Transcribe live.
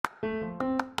Hi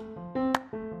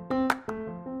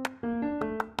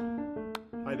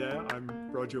there, I'm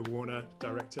Roger Warner,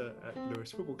 director at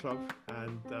Lewis Football Club,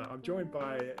 and I'm joined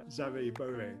by Xavi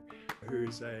Bové, who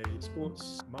is a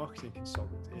sports marketing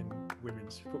consultant in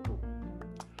women's football.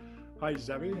 Hi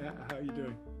Xavi, how are you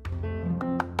doing?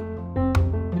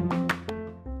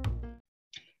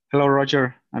 Hello,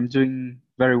 Roger. I'm doing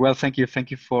very well. Thank you. Thank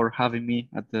you for having me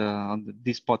at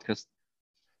this podcast.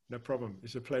 No problem.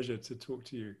 It's a pleasure to talk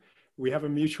to you. We have a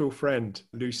mutual friend,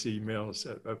 Lucy Mills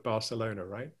at Barcelona,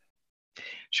 right?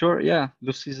 Sure. Yeah,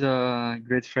 Lucy's a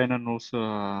great friend and also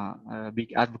a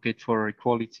big advocate for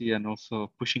equality and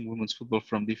also pushing women's football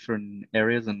from different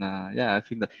areas. And yeah, I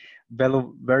think that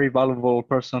very valuable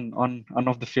person on and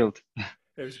off the field.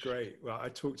 It was great. Well, I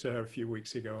talked to her a few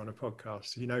weeks ago on a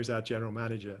podcast. He knows our general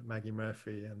manager, Maggie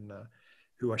Murphy, and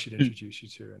who I should introduce you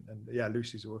to. And yeah,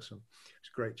 Lucy's awesome. It's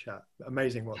a great chat.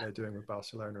 Amazing what they're doing with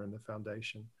Barcelona and the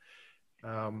foundation.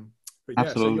 But yeah,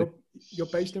 so Absolutely. you're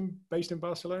based in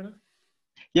Barcelona?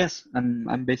 Yes, and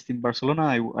I'm based in Barcelona.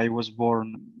 I was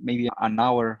born maybe an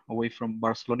hour away from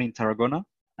Barcelona in Tarragona.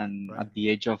 And Right. at the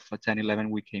age of 10, 11,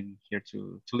 we came here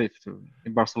to live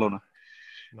in Barcelona.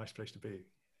 Ah, nice place to be.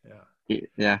 Yeah.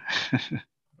 Yeah.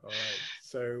 All right.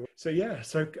 So yeah.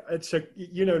 So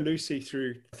you know Lucy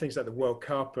through things like the World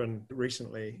Cup and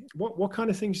recently. What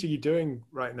kind of things are you doing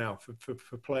right now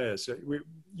for players?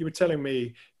 You were telling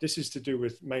me this is to do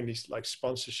with mainly like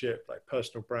sponsorship, like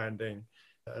personal branding,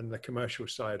 and the commercial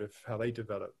side of how they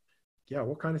develop. Yeah.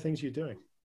 What kind of things are you doing?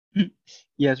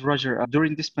 Yes, Roger.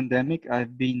 During this pandemic,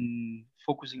 I've been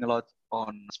focusing a lot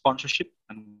on sponsorship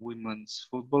and women's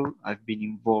football. I've been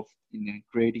involved in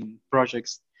creating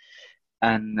projects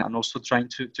and also trying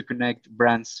to connect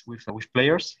brands with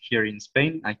players here in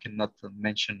Spain. I cannot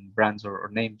mention brands or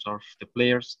names of the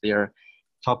players. They are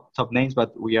top names,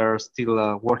 but we are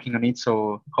still working on it.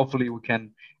 So hopefully we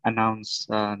can announce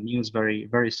news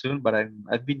very soon. But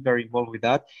I've been very involved with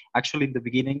that. Actually, in the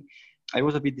beginning, I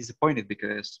was a bit disappointed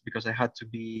because I had to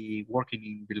be working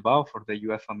in Bilbao for the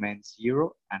UEFA Men's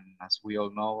Euro, and as we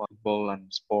all know, football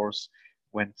and sports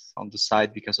went on the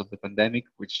side because of the pandemic.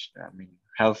 Which I mean,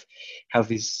 health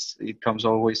is it comes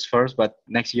always first. But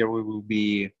next year we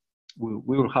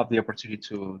will have the opportunity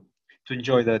to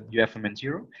enjoy the UEFA Men's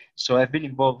Euro. So I've been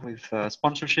involved with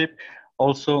sponsorship.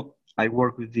 Also, I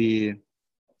work with the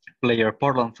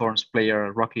Portland Thorns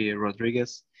player Rocky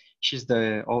Rodriguez. She's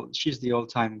the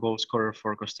all-time goal scorer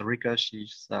for Costa Rica.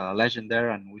 She's a legend there,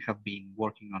 and we have been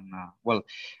working on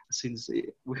since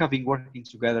we have been working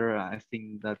together. I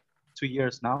think that 2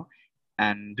 years now,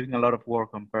 and doing a lot of work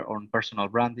on personal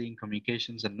branding,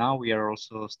 communications, and now we are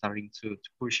also starting to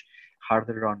push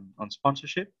harder on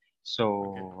sponsorship. Okay.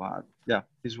 So yeah,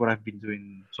 this is what I've been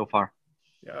doing so far.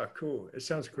 Yeah, cool. It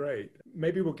sounds great.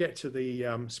 Maybe we'll get to the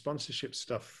sponsorship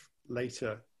stuff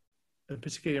later, and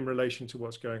particularly in relation to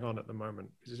what's going on at the moment,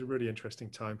 because it's a really interesting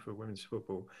time for women's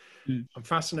football. Mm. I'm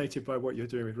fascinated by what you're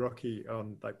doing with Rocky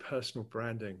on like personal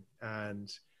branding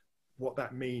and what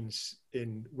that means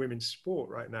in women's sport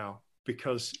right now,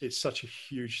 because it's such a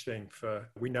huge thing for,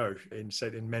 we know in say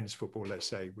in men's football, let's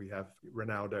say we have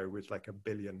Ronaldo with like 1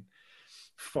 billion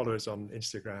followers on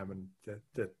Instagram, and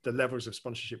the levels of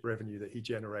sponsorship revenue that he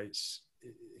generates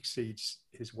exceeds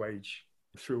his wage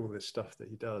through all this stuff that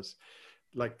he does.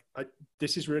 Like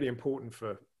this is really important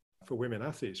for women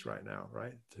athletes right now,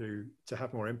 right? To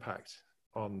have more impact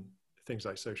on things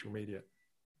like social media.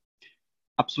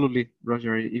 Absolutely,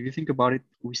 Roger. If you think about it,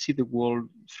 we see the world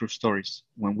through stories.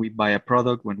 When we buy a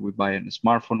product, when we buy a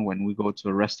smartphone, when we go to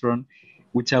a restaurant,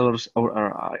 we tell us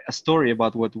a story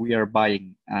about what we are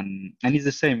buying, and it's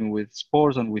the same with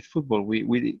sports and with football.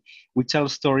 We tell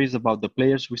stories about the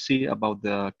players we see, about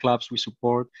the clubs we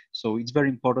support. So it's very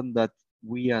important that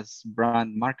we as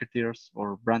brand marketers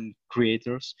or brand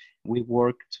creators, we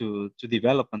work to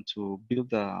develop and to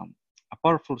build a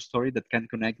powerful story that can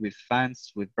connect with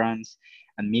fans, with brands,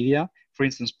 and media. For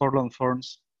instance, Portland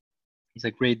Thorns is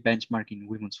a great benchmark in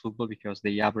women's football because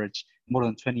they average more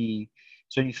than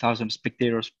 20,000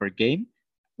 spectators per game.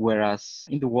 Whereas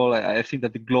in the world, I think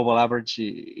that the global average,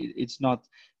 it's not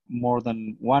more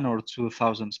than 1 or 2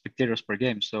 thousand spectators per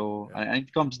game. So Yeah. and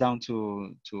it comes down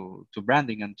to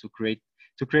branding and to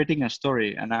creating a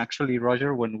story. And actually,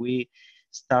 Roger, when we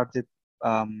started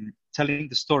telling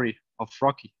the story of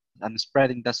Rocky and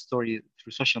spreading that story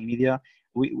through social media,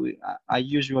 I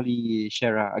usually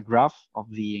share a graph of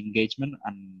the engagement,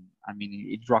 and I mean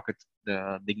it rocketed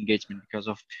the engagement because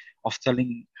of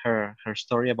telling her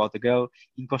story about a girl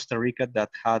in Costa Rica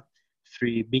that had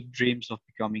three big dreams of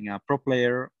becoming a pro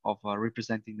player, of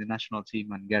representing the national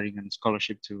team and getting a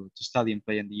scholarship to study and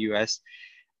play in the US.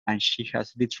 and she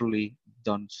has literally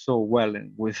done so well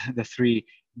with the 3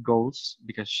 goals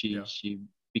because Yeah. she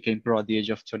became pro at the age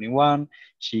of 21.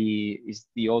 She is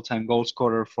the all-time goal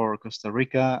scorer for Costa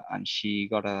Rica, and she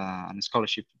got a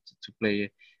scholarship to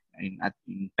play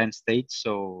in Penn State.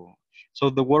 So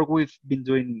the work we've been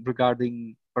doing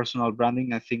regarding personal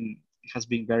branding, I think, has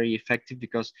been very effective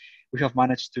because we have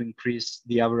managed to increase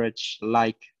the average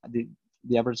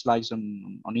likes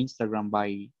on Instagram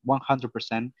by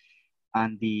 100%,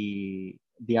 and the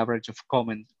average of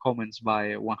comments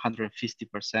by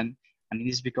 150%, and it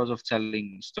is because of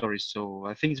telling stories. So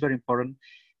I think it's very important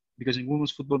because in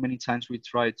women's football many times we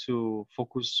try to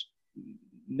focus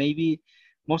maybe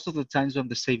most of the times on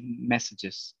the same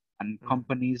messages, and Mm.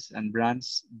 companies and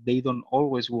brands, they don't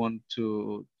always want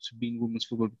to be in women's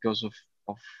football because of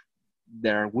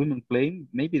there are women playing.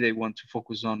 Maybe they want to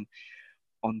focus on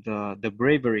the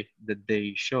bravery that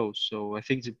they show. So I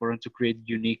think it's important to create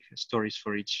unique stories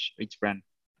for each brand.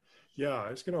 Yeah, I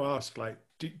was going to ask, like,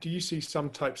 do you see some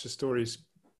types of stories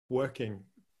working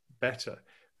better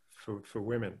for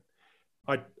women?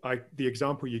 The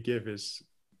example you give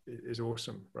is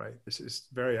awesome, right? This is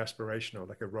very aspirational,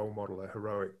 like a role model, a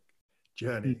heroic Mm.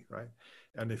 journey, right?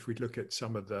 And if we look at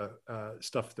some of the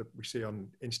stuff that we see on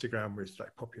Instagram with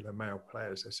like popular male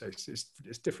players, I say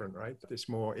it's different, right? It's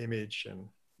more image and,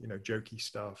 you know, jokey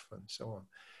stuff and so on.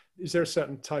 Is there a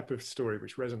certain type of story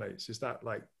which resonates? Is that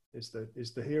like is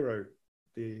the hero,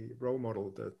 the role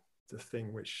model, the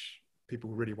thing which people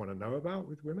really want to know about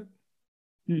with women?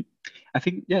 Mm. I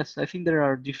think yes. I think there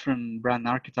are different brand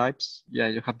archetypes. Yeah,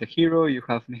 you have the hero, you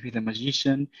have maybe the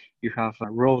magician, you have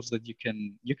roles that you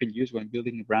can use when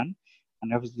building a brand,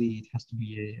 and obviously it has to be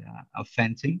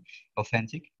authentic.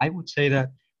 Authentic. I would say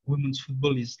that women's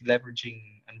football is leveraging,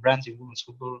 and brands in women's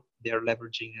football, they are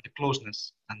leveraging the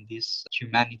closeness and this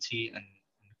humanity and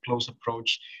close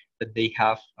approach that they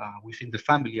have within the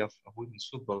family of women's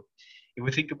football. If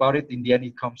we think about it, in the end,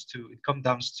 it comes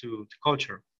down to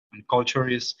culture, and culture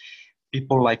is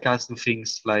people like us do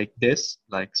things like this,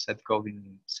 like Seth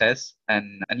Godin says,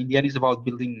 and in the end, it's about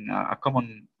building a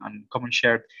common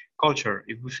shared culture.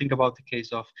 If we think about the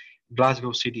case of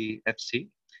Glasgow City FC,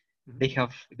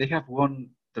 Mm-hmm. they have won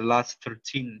the last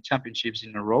 13 championships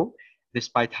in a row,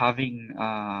 despite having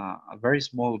a very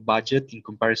small budget in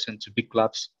comparison to big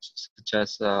clubs such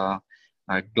as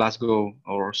Glasgow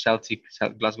or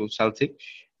Glasgow Celtic,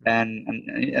 and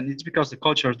it's because the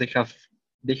culture they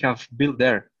have built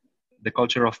there, the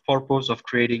culture of purpose of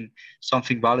creating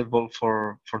something valuable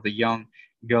for the young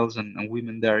girls and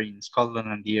women there in Scotland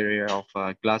and the area of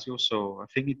Glasgow. So I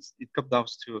think it comes down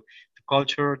to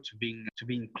culture, to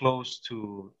being close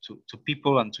to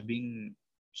people, and to being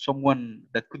someone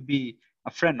that could be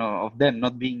a friend of them,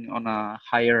 not being on a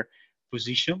higher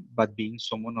position, but being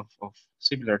someone of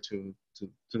similar to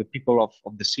the people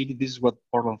of the city. This is what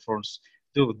Portland Thorns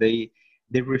do. They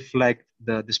reflect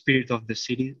the spirit of the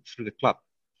city through the club.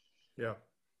 Yeah,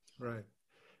 right.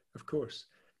 Of course.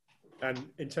 And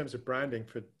in terms of branding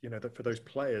for, you know, for those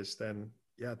players, then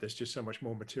yeah, there's just so much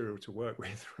more material to work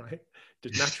with, right?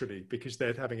 Just naturally, because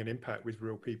they're having an impact with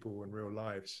real people and real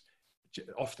lives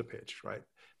off the pitch, right?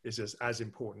 Is as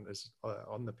important as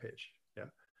on the pitch. Yeah.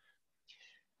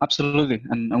 Absolutely,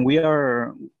 and we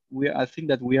I think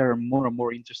that we are more and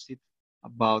more interested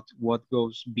about what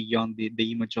goes beyond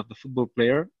the image of the football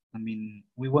player. I mean,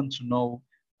 we want to know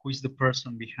who is the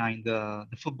person behind the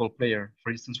football player.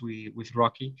 For instance, we with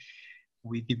Rocky,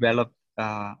 we developed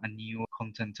a new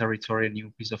content territory, a new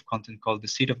piece of content called the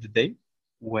Seed of the Day,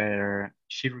 where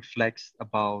she reflects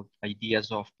about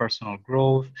ideas of personal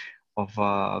growth, of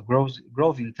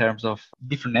growth in terms of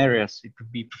different areas. It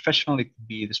could be professional, it could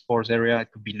be the sports area,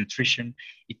 it could be nutrition,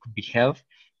 it could be health.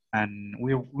 And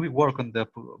we work on the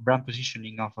brand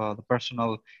positioning of the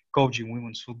personal coach in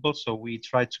women's football. So we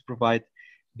try to provide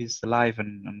these live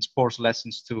and sports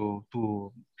lessons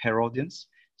to her audience.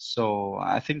 So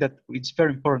I think that it's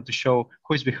very important to show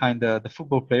who is behind the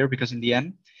football player, because in the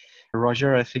end,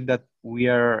 Roger, I think that we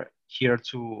are here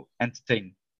to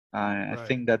entertain. I Right.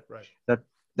 think that Right. that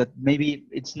that maybe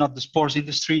it's not the sports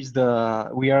industry; it's the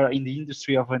we are in the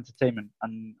industry of entertainment,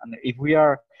 and if we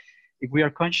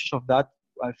are conscious of that,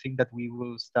 I think that we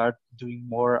will start doing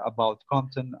more about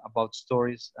content, about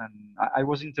stories. And I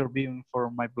was interviewing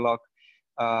for my blog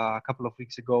a couple of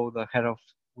weeks ago the head of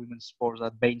women's sports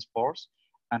at Bain Sports,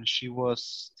 and she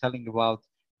was telling about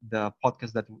the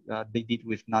podcast that they did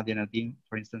with Nadia Nadim,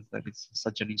 for instance, that it's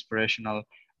such an inspirational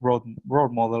role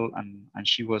model, and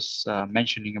she was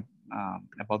mentioning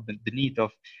about the need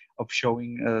of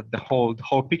showing the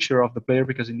whole picture of the player,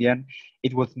 because in the end,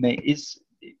 it was is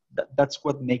that's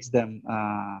what makes them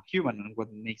human and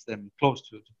what makes them close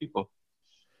to people.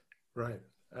 Right.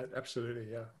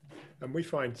 Absolutely. Yeah. And we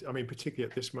find, I mean, particularly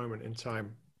at this moment in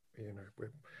time, you know,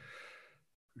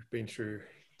 we've been through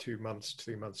 2 months,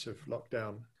 2 months of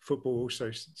lockdown. Football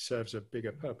also serves a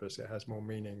bigger purpose. It has more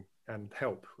meaning and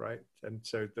help, right? And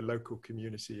so the local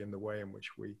community and the way in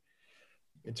which we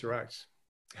interact,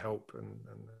 help, and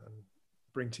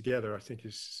bring together, I think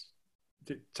is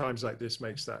times like this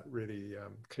makes that really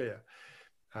clear.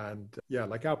 And yeah,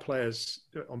 like our players,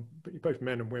 on both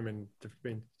men and women, have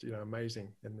been, you know, amazing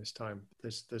in this time.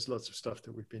 There's lots of stuff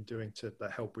that we've been doing to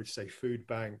that help with, say, food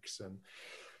banks and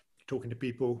talking to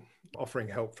people, offering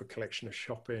help for collection of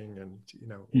shopping, and you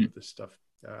know, all of this stuff.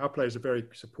 Our players are very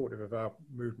supportive of our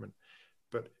movement.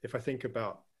 But if I think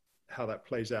about how that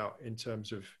plays out in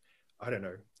terms of, I don't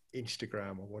know,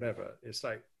 Instagram or whatever, it's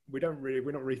like we're not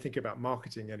really thinking about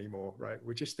marketing anymore, right?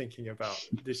 We're just thinking about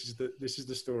this is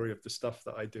the story of the stuff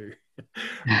that I do,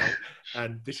 right?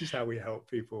 And this is how we help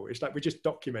people. It's like we're just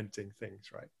documenting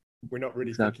things, right? We're not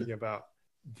really Exactly. thinking about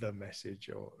the message,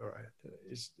 or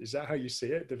is that how you see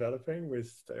it developing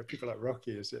with people like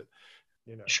Rocky? Is it,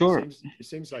 you know, Sure. it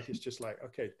seems like it's just like,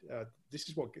 okay, this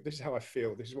is how I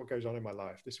feel, this is what goes on in my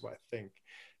life, this is what I think,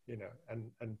 you know,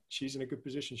 and she's in a good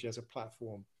position. She has a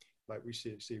platform, like we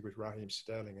see with Raheem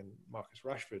Sterling and Marcus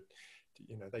Rashford.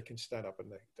 You know, they can stand up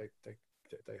and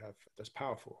they have, that's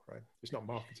powerful, right? It's not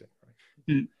marketing, right?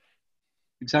 Mm.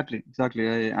 Exactly.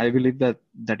 I believe that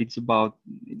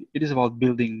it is about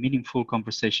building meaningful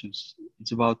conversations.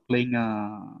 It's about playing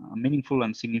a meaningful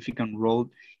and significant role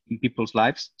in people's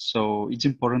lives. So it's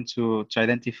important to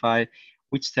identify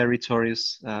which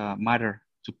territories matter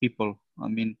to people. I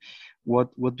mean,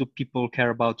 what do people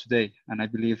care about today? And I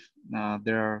believe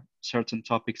there are certain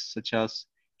topics such as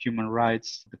human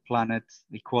rights, the planet,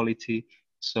 equality.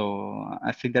 So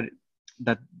I think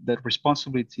that the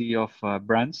responsibility of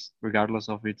brands, regardless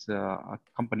of its a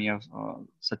company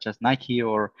such as Nike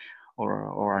or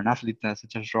an athlete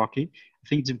such as Rocky, I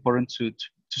think it's important to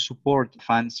support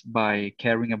fans by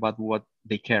caring about what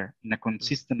they care in a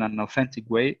consistent and authentic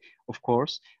way, of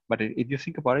course. But if you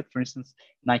think about it, for instance,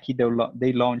 Nike,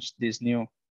 they launched this new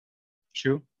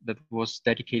shoe that was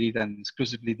dedicated and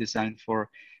exclusively designed for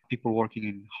people working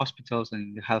in hospitals and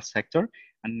in the health sector,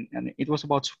 and it was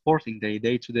about supporting the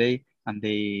day to day, and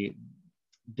they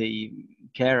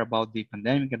care about the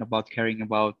pandemic and about caring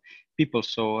about people.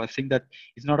 So I think that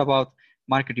it's not about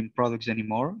marketing products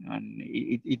anymore, and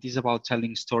it is about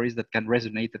telling stories that can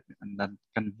resonate and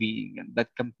that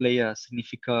can play a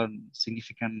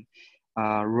significant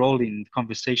role in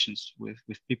conversations with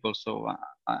people. So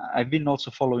I've been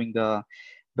also following the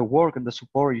work and the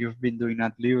support you've been doing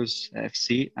at Lewis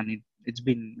FC, and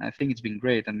I think it's been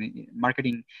great. I mean,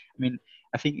 marketing. I mean,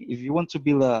 I think if you want to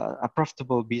build a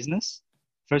profitable business,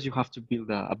 first you have to build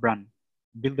a brand.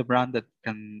 Build a brand that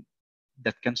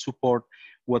can support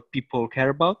what people care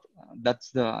about.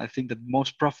 That's I think the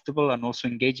most profitable and also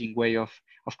engaging way of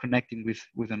connecting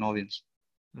with an audience.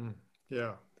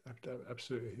 Yeah,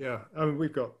 absolutely. Yeah, I mean,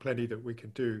 we've got plenty that we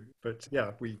can do, but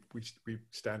yeah, we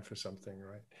stand for something,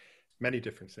 right? Many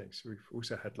different things. We've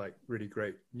also had like really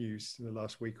great news in the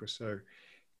last week or so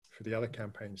for the other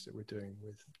campaigns that we're doing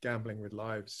with Gambling with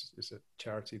Lives. Is a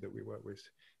charity that we work with,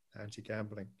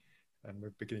 anti-gambling, and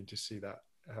we're beginning to see that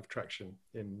have traction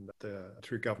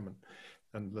through government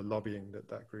and the lobbying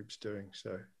that group's doing.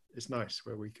 So it's nice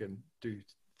where we can do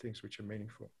things which are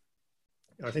meaningful.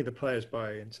 I think the players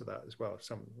buy into that as well.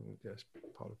 Some, yes,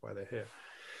 part of why they're here.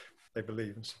 They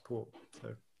believe and support.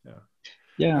 So yeah.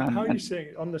 Yeah. How are you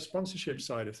seeing on the sponsorship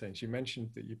side of things? You mentioned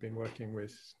that you've been working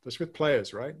with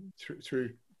players, right?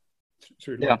 Through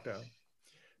Yeah. lockdown.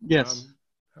 Yes.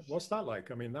 What's that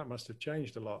like? I mean, that must have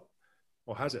changed a lot,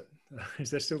 or has it? Is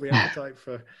there still the appetite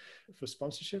for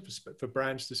sponsorship, for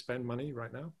brands to spend money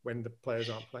right now when the players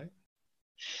aren't playing?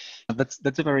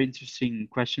 That's a very interesting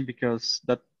question, because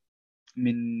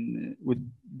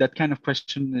with that kind of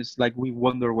question is like we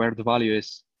wonder where the value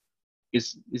is.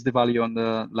 Is the value on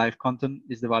the live content?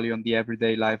 Is the value on the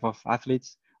everyday life of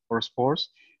athletes or sports?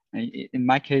 In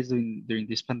my case, during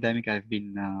this pandemic, I've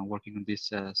been working on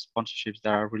these sponsorships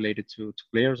that are related to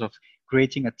players, of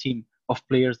creating a team of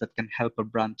players that can help a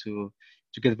brand to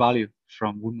get value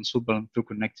from women's football and through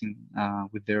connecting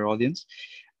with their audience.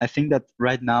 I think that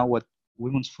right now what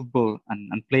women's football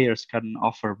and players can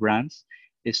offer brands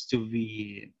is to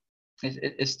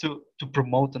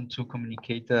promote and to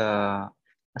communicate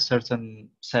a certain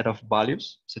set of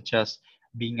values, such as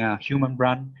being a human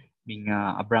brand, being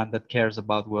a brand that cares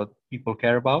about what people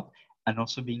care about, and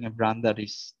also being a brand that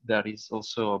is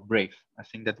also brave. I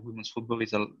think that women's football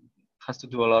has to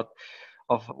do a lot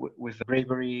with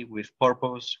bravery, with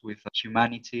purpose, with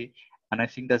humanity. And I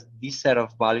think that this set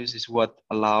of values is what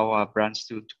allow brands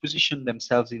to position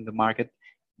themselves in the market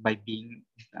by being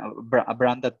a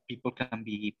brand that people can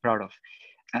be proud of.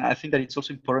 And I think that it's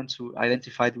also important to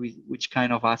identify which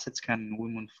kind of assets can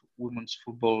women's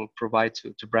football provide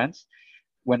to brands.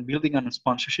 When building on a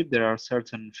sponsorship, there are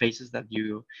certain phases that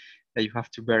you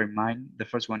have to bear in mind. The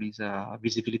first one is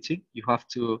visibility. You have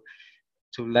to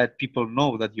let people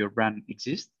know that your brand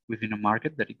exists within a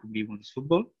market, that it could be women's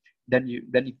football. Then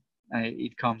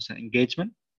it comes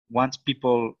engagement. Once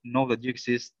people know that you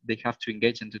exist, they have to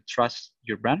engage and to trust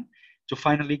your brand to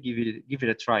finally give it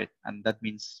a try. And that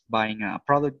means buying a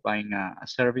product, buying a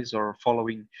service, or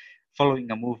following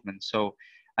a movement. So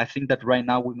I think that right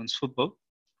now women's football,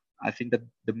 I think that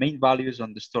the main value is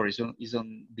on the story, is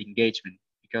on the engagement,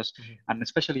 because, and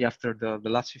especially after the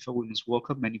last FIFA Women's World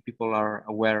Cup, many people are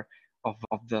aware of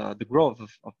the growth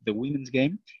of the women's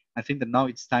game. I think that now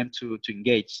it's time to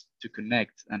engage, to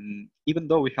connect. And even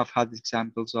though we have had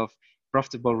examples of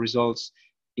profitable results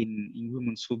in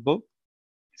women's football,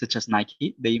 such as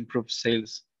Nike, they improved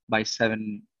sales by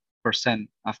 7%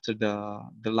 after the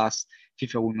last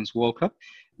FIFA Women's World Cup.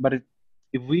 But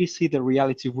if we see the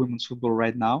reality of women's football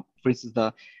right now, for instance,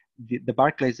 the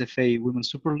Barclays FA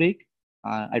Women's Super League,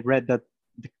 I read that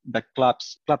the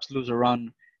clubs lose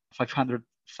around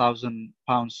 500,000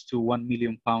 pounds to 1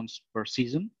 million pounds per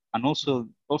season, and also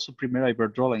Primera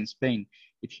Iberdrola in Spain,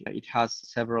 it has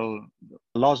several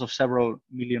loss of several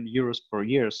million euros per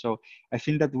year. So I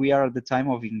think that we are at the time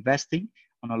of investing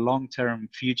on a long-term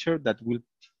future that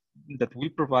will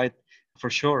provide for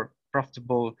sure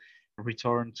profitable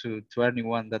return to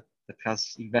anyone that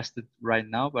has invested right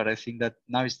now. But I think that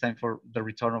now it's time for the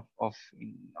return of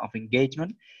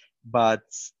engagement. But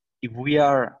if we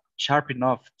are sharp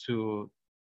enough to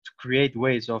create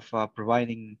ways of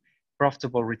providing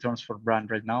profitable returns for brand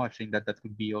right now, I think that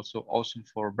could be also awesome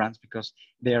for brands, because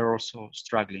they are also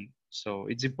struggling. So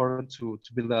it's important to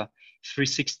build a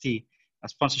 360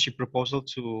 sponsorship proposal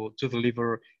to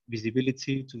deliver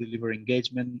visibility, to deliver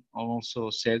engagement, and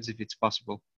also sales if it's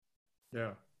possible.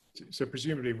 Yeah. So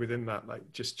presumably within that, like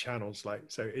just channels, like,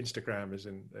 so Instagram is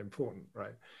important,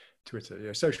 right? Twitter,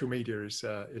 yeah. Social media is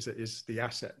the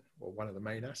asset, or one of the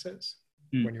main assets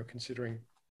when you're considering,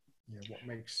 what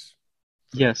makes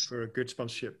for a good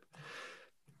sponsorship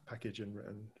package and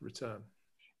return.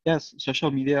 Yes, social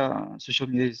media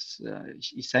is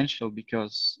essential,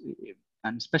 because,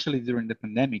 and especially during the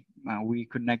pandemic, we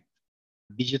connect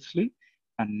digitally,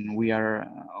 and we are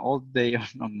all day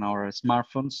on our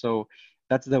smartphones. So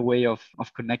that's the way of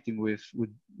connecting with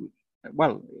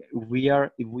well, if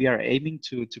we are aiming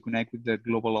to connect with the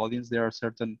global audience, there are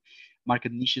certain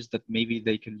market niches that maybe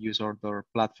they can use other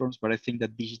platforms. But I think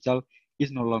that digital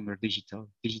is no longer digital.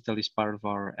 Digital is part of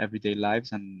our everyday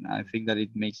lives, and I think that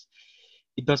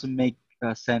it doesn't make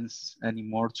sense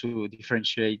anymore to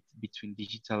differentiate between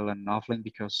digital and offline,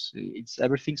 because it's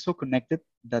everything so connected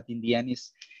that in the end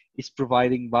is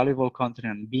providing valuable content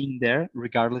and being there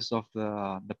regardless of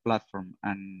the platform.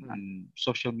 And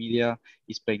social media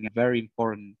is playing a very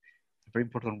important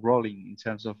role in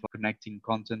terms of connecting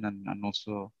content, and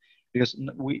also because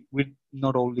we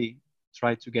not only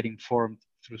try to get informed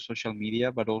through social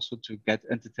media, but also to get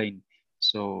entertained.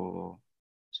 So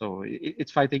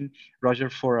it's fighting, Roger,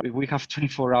 for if we have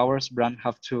 24 hours, brand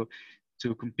have to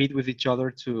compete with each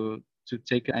other to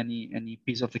take any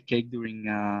piece of the cake during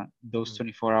those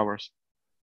 24 hours.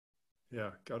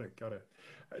 Yeah, got it.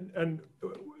 And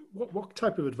what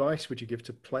type of advice would you give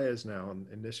to players now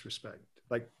in this respect?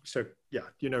 Like, so yeah,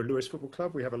 Lewis Football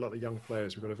Club, we have a lot of young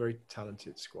players. We've got a very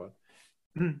talented squad,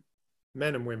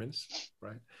 men and women's,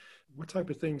 right? What type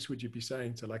of things would you be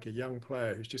saying to like a young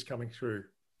player who's just coming through?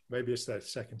 Maybe it's their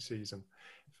second season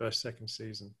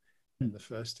in the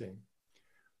first team.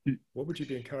 What would you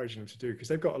be encouraging them to do? Because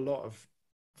they've got a lot of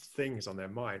things on their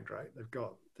mind, right? They've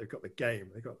got the game.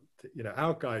 They've got,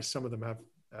 our guys, some of them have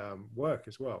work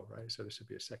as well, right? So this would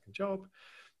be a second job.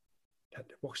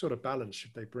 What sort of balance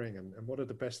should they bring? And what are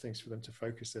the best things for them to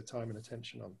focus their time and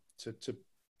attention on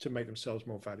to make themselves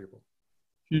more valuable?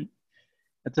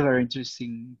 That's a very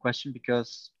interesting question,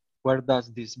 because where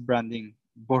does this branding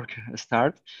work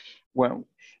start? Well,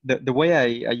 the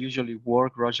way I usually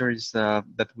work, Roger, is that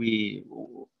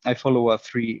I follow a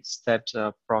 3-step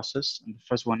process. And the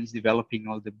first one is developing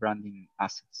all the branding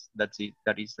assets. That's it.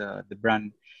 That is the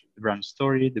brand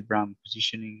story, the brand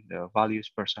positioning, the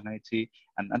values, personality,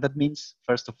 and that means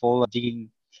first of all digging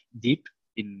deep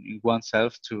in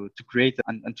oneself to create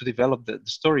and to develop the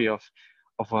story of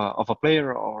of a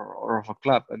player or of a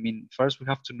club. I mean, first we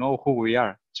have to know who we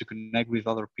are to connect with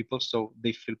other people, so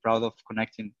they feel proud of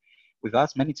connecting with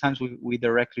us. Many times we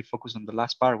directly focus on the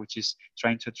last part, which is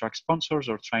trying to attract sponsors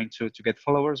or trying to get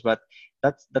followers. But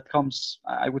that comes,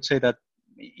 I would say that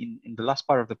in the last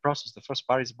part of the process. The first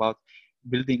part is about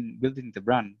building the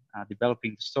brand,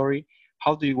 developing the story.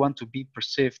 How do you want to be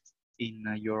perceived in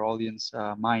your audience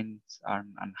minds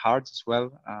and hearts as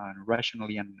well,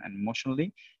 rationally and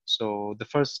emotionally. So the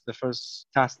first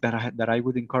task that I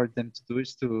would encourage them to do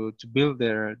is to build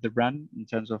their brand in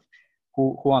terms of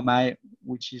who am I,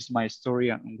 which is my story,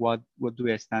 and what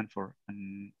do I stand for,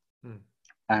 Mm.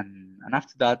 and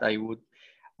after that I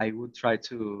would try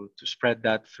to spread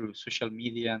that through social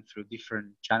media and through different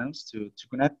channels to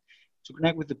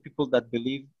connect with the people that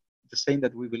believe the same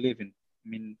that we believe in. I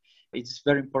mean, it's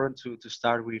very important to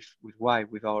start with why,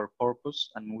 with our purpose,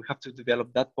 and we have to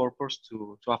develop that purpose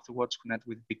to afterwards connect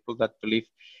with people that believe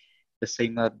the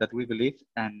same that we believe.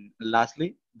 And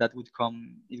lastly, that would come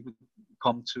it would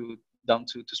come to down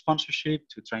to sponsorship,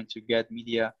 to trying to get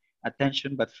media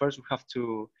attention. But first we have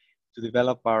to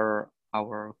develop our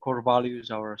core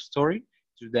values, our story,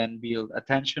 to then build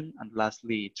attention, and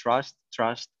lastly trust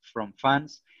from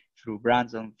fans, through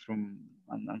brands, and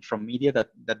from media,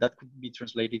 that could be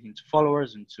translated into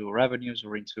followers, into revenues,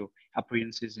 or into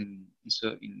appearances in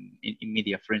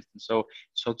media, for instance.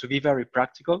 So to be very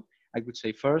practical, I would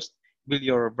say first build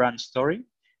your brand story,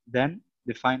 then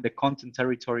define the content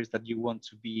territories that you want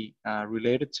to be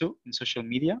related to in social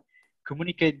media,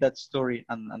 communicate that story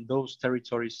and those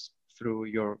territories through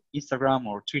your Instagram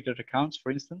or Twitter accounts,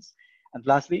 for instance. And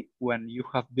lastly, when you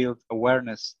have built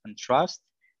awareness and trust,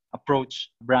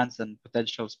 approach brands and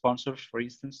potential sponsors, for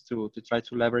instance, to try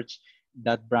to leverage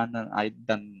that brand and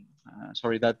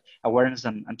that awareness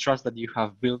and trust that you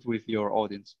have built with your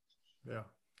audience. Yeah,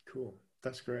 cool.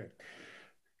 That's great.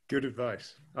 Good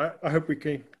advice. I hope we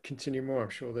can continue more. I'm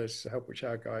sure there's help which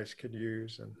our guys can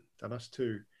use, and us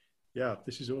too. Yeah,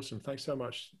 this is awesome. Thanks so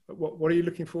much. What are you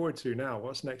looking forward to now?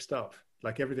 What's next up?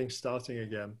 Like everything's starting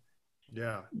again.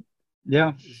 Yeah.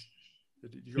 Yeah.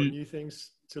 You got new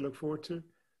things to look forward to?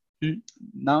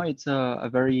 Now it's a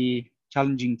very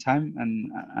challenging time,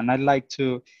 and I like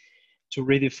to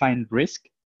redefine risk.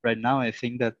 Right now, I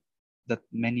think that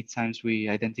many times we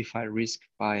identify risk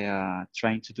by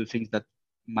trying to do things that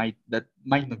might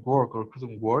not work or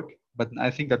couldn't work. But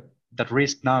I think that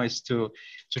risk now is to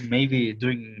maybe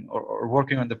doing or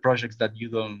working on the projects that you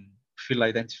don't feel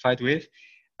identified with.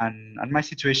 And my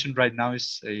situation right now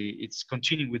is it's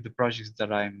continuing with the projects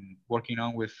that I'm working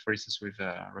on with, for instance, with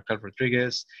Raquel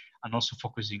Rodriguez, and also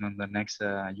focusing on the next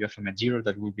UEFA Med Zero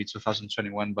that will be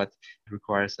 2021, but it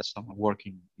requires some work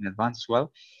in advance as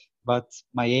well. But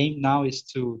my aim now is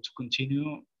to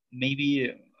continue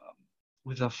maybe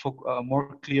with a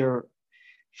more clear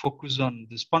focus on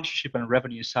the sponsorship and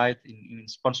revenue side in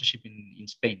sponsorship in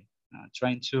Spain.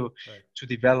 Trying Right. to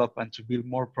develop and to build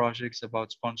more projects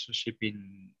about sponsorship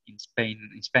in Spain,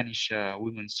 in Spanish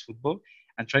women's football,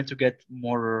 and trying to get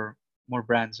more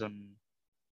brands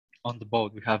on the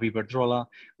boat. We have Iberdrola,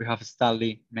 we have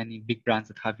Stanley, many big brands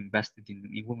that have invested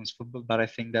in women's football. But I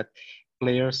think that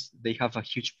players, they have a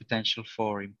huge potential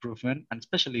for improvement, and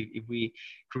especially if we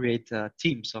create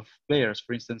teams of players.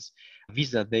 For instance,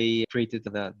 Visa, they created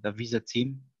the Visa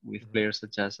team with Mm-hmm. players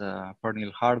such as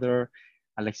Pernil Harder,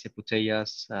 Alexia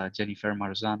Putellas, Jennifer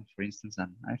Marzan, for instance.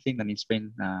 And I think that in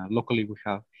Spain, locally, we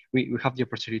have the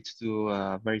opportunity to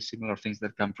do very similar things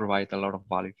that can provide a lot of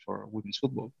value for women's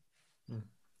football. Mm.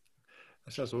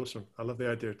 That sounds awesome. I love the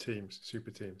idea of teams,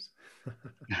 super teams.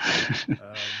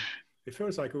 It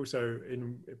feels like also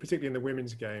particularly in the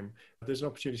women's game, there's an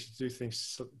opportunity to do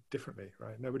things differently,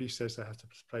 right? Nobody says they have to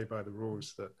play by the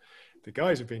rules that the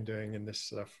guys have been doing in this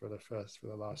stuff for the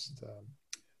last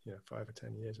 5 or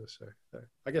 10 years or so.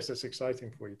 I guess that's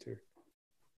exciting for you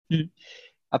too.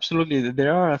 Absolutely.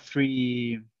 There are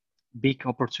three big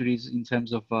opportunities in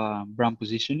terms of brand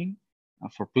positioning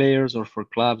for players or for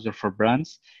clubs or for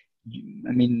brands.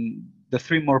 I mean, the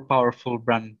three more powerful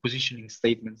brand positioning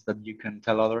statements that you can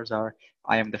tell others are: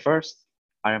 I am the first,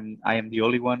 I am the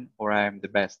only one, or I am the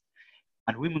best.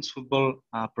 And women's football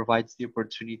provides the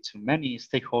opportunity to many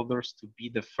stakeholders to be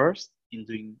the first in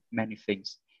doing many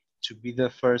things. To be the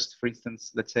first, for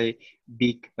instance, let's say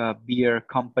big beer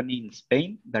company in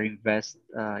Spain that invest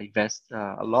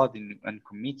a lot and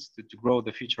commits to grow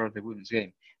the future of the women's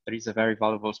game. There is a very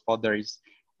valuable spot there.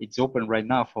 It's open right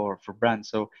now for brands.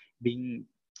 So being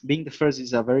the first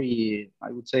is a very,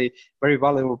 I would say, very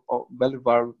valuable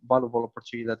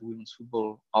opportunity that women's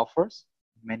football offers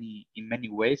in many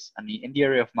ways. And in the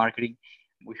area of marketing,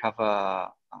 we have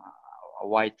a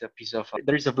white piece of,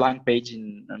 there is a blank page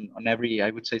on every,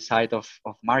 I would say, side of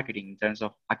marketing in terms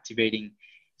of activating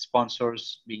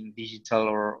sponsors, being digital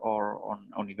or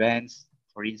on events,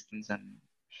 for instance.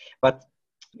 But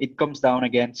it comes down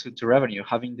again to revenue,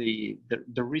 having the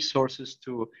resources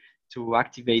to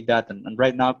activate that. And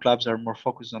right now, clubs are more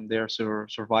focused on their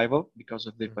survival because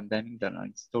of the pandemic. That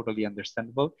it's totally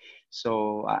understandable.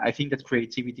 So I think that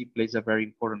creativity plays a very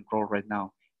important role right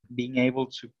now. Being able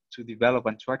to develop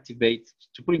and to activate,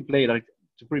 to put in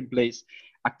place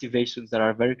activations that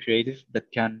are very creative, that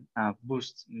can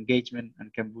boost engagement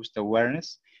and can boost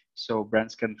awareness, so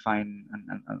brands can find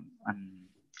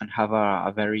and have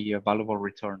a very valuable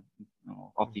return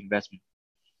of the investment.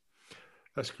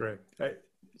 That's great. Hey,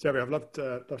 Xavi, I've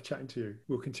loved chatting to you.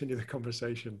 We'll continue the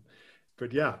conversation.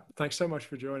 But yeah, thanks so much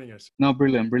for joining us. No,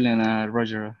 brilliant,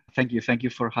 Roger. Thank you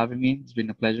for having me. It's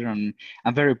been a pleasure, and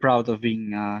I'm very proud of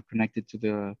being connected to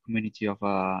the community of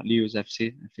Leo's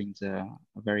FC. I think it's a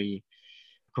very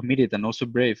committed and also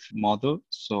brave model.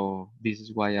 So this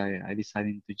is why I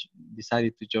decided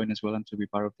to join as well and to be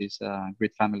part of this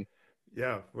great family.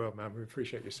 Yeah, well, man, we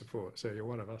appreciate your support. So you're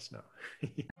one of us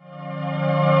now.